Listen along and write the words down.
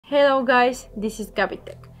Hello guys, this is Gabby.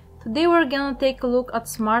 Today we're gonna take a look at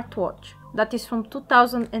smartwatch that is from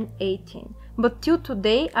 2018. But till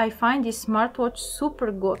today I find this smartwatch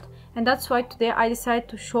super good, and that's why today I decided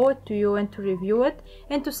to show it to you and to review it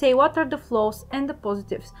and to say what are the flaws and the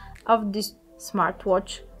positives of this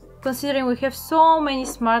smartwatch. Considering we have so many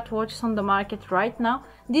smartwatches on the market right now,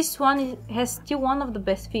 this one has still one of the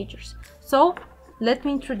best features. So let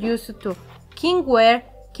me introduce you to KingWear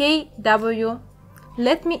KW.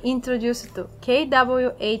 Let me introduce you to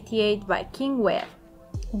KW88 by KingWear.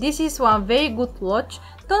 This is one very good watch.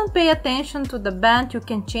 Don't pay attention to the band, you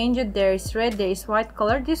can change it. There is red, there is white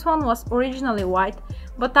color. This one was originally white,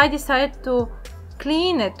 but I decided to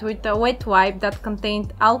clean it with a wet wipe that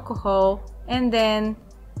contained alcohol, and then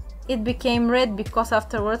it became red because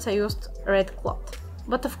afterwards I used red cloth.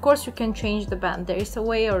 But of course you can change the band. There is a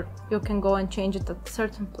way, or you can go and change it at a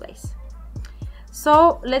certain place.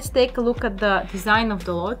 So let's take a look at the design of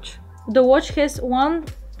the watch. The watch has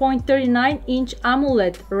 1.39-inch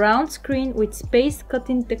AMOLED round screen with space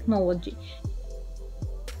cutting technology.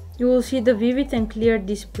 You will see the vivid and clear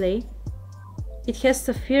display. It has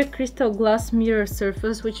sapphire crystal glass mirror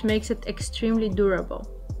surface, which makes it extremely durable.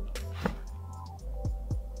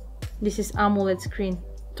 This is AMOLED screen.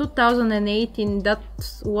 2018, the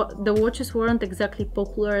watches weren't exactly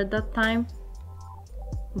popular at that time,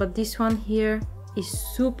 but this one here is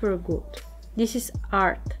super good. This is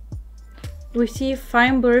art. We see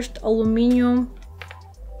fine brushed aluminum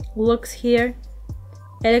lugs here,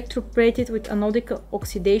 electroplated with anodic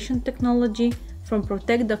oxidation technology from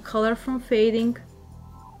protect the color from fading.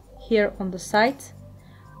 Here on the sides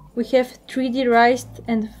we have 3D raised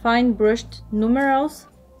and fine brushed numerals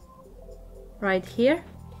right here,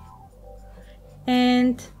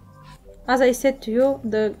 and as I said to you,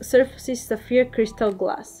 the surface is sapphire crystal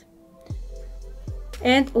glass.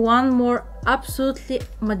 And one more absolutely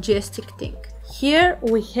majestic thing. Here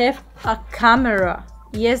we have a camera.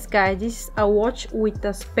 Yes guys, this is a watch with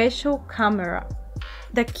a special camera.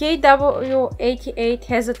 The KW88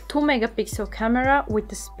 has a 2 megapixel camera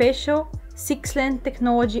with a special 6-lens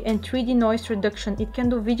technology and 3D noise reduction. It can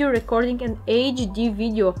do video recording and HD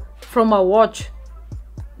video from a watch.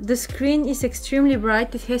 The screen is extremely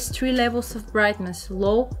bright. It has 3 levels of brightness: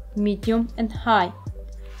 low, medium and high.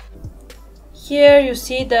 Here you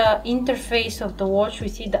see the interface of the watch. We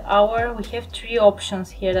see the hour. We have 3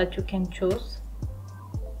 options here that you can choose.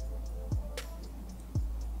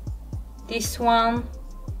 This one,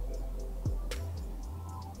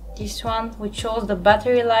 which shows the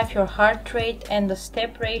battery life, your heart rate and the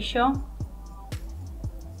step ratio.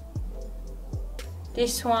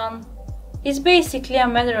 This one is basically a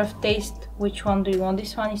matter of taste. Which one do you want?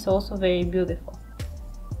 This one is also very beautiful.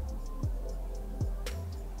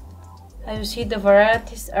 As you see, the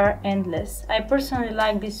varieties are endless. I personally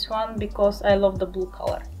like this one because I love the blue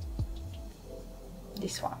color.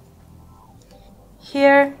 This one.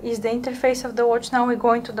 Here is the interface of the watch. Now we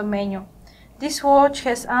go into the menu. This watch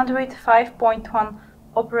has Android 5.1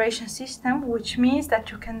 operation system, which means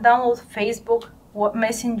that you can download Facebook,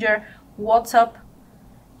 Messenger, WhatsApp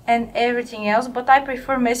and everything else, but I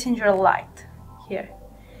prefer Messenger Lite. Here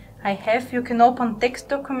you can open text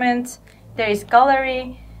documents, there is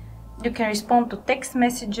gallery, you can respond to text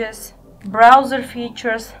messages, browser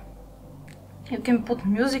features, you can put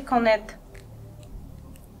music on it,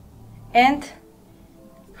 and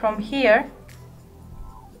from here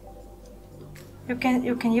you can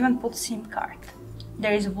even put SIM card.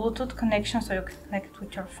 There is Bluetooth connection, so you can connect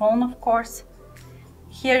with your phone, of course.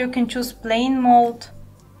 Here you can choose plane mode,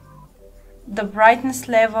 the brightness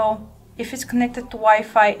level, if it's connected to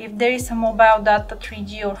Wi-Fi, if there is a mobile data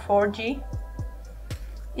 3G or 4G,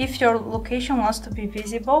 if your location wants to be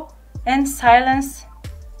visible, and silence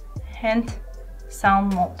and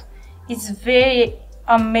sound mode. It's very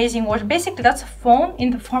amazing watch. Basically that's a phone in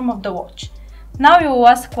the form of the watch. Now you will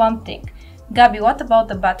ask one thing, Gabby, what about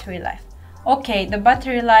the battery life? Okay, the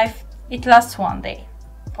battery life, it lasts 1 day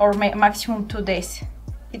or maximum 2 days.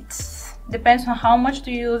 It depends on how much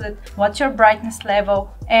do you use it, what's your brightness level,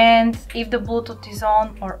 and if the Bluetooth is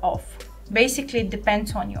on or off. Basically it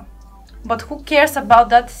depends on you. But who cares about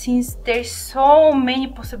that, since there's so many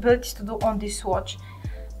possibilities to do on this watch.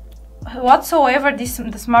 Whatsoever the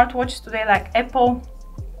smartwatches today like Apple,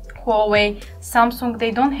 Huawei, Samsung,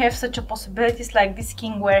 they don't have such a possibilities like this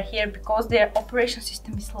KingWear here, because their operation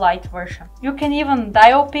system is light version. You can even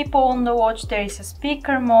dial people on the watch, there is a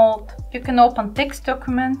speaker mode, you can open text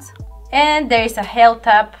documents, and there is a health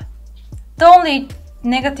app. The only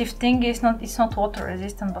negative thing is it's not water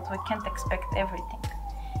resistant, but we can't expect everything.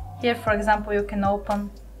 Here, for example, you can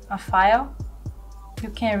open a file, you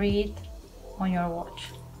can read on your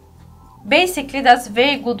watch. Basically, that's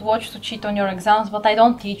very good watch to cheat on your exams, but I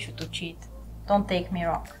don't teach you to cheat. Don't take me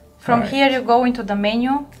wrong. From here you go into the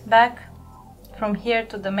menu, back. From here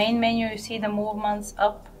to the main menu, you see the movements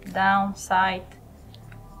up, down, side,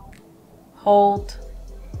 hold.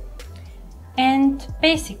 And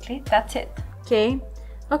basically, that's it.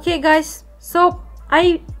 Okay guys, so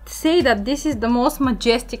I say that this is the most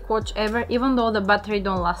majestic watch ever, even though the battery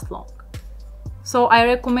don't last long. So I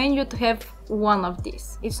recommend you to have one of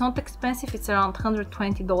these. It's not expensive, it's around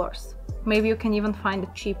 $120. Maybe you can even find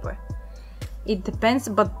it cheaper. It depends,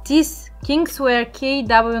 but this KingWear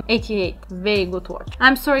KW88, very good watch.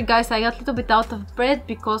 I'm sorry guys, I got a little bit out of breath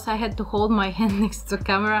because I had to hold my hand next to the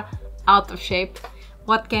camera, out of shape.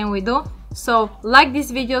 What can we do? So like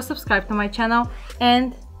this video, subscribe to my channel,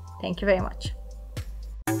 and thank you very much.